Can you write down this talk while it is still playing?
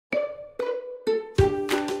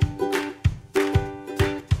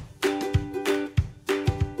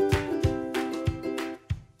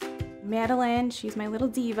Madelyn, she's my little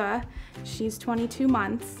diva. She's 22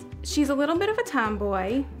 months. She's a little bit of a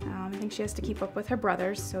tomboy. I think she has to keep up with her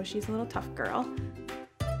brothers, so she's a little tough girl.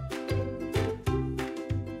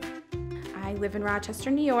 I live in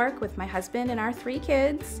Rochester, New York with my husband and our 3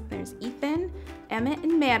 kids. There's Ethan, Emmett,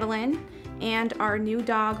 and Madelyn, and our new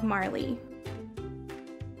dog, Marley.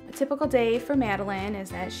 A typical day for Madelyn is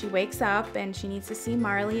that she wakes up and she needs to see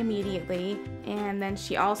Marley immediately, and then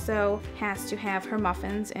she also has to have her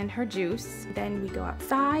muffins and her juice. Then we go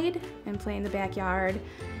outside and play in the backyard,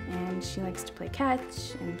 and she likes to play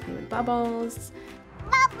catch and play with bubbles.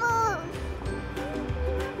 Bubbles!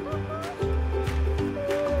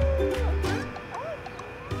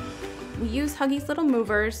 We use Huggy's Little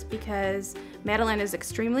Movers because Madelyn is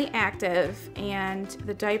extremely active, and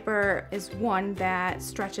the diaper is one that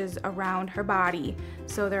stretches around her body,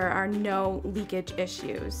 so there are no leakage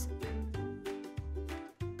issues.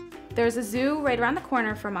 There's a zoo right around the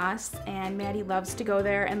corner from us, and Maddie loves to go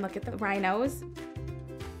there and look at the rhinos.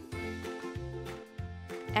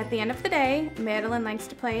 At the end of the day, Madelyn likes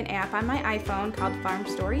to play an app on my iPhone called Farm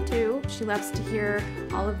Story 2. She loves to hear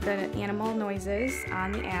all of the animal noises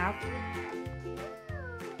on the app.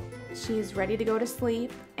 She's ready to go to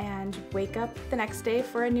sleep and wake up the next day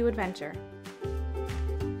for a new adventure.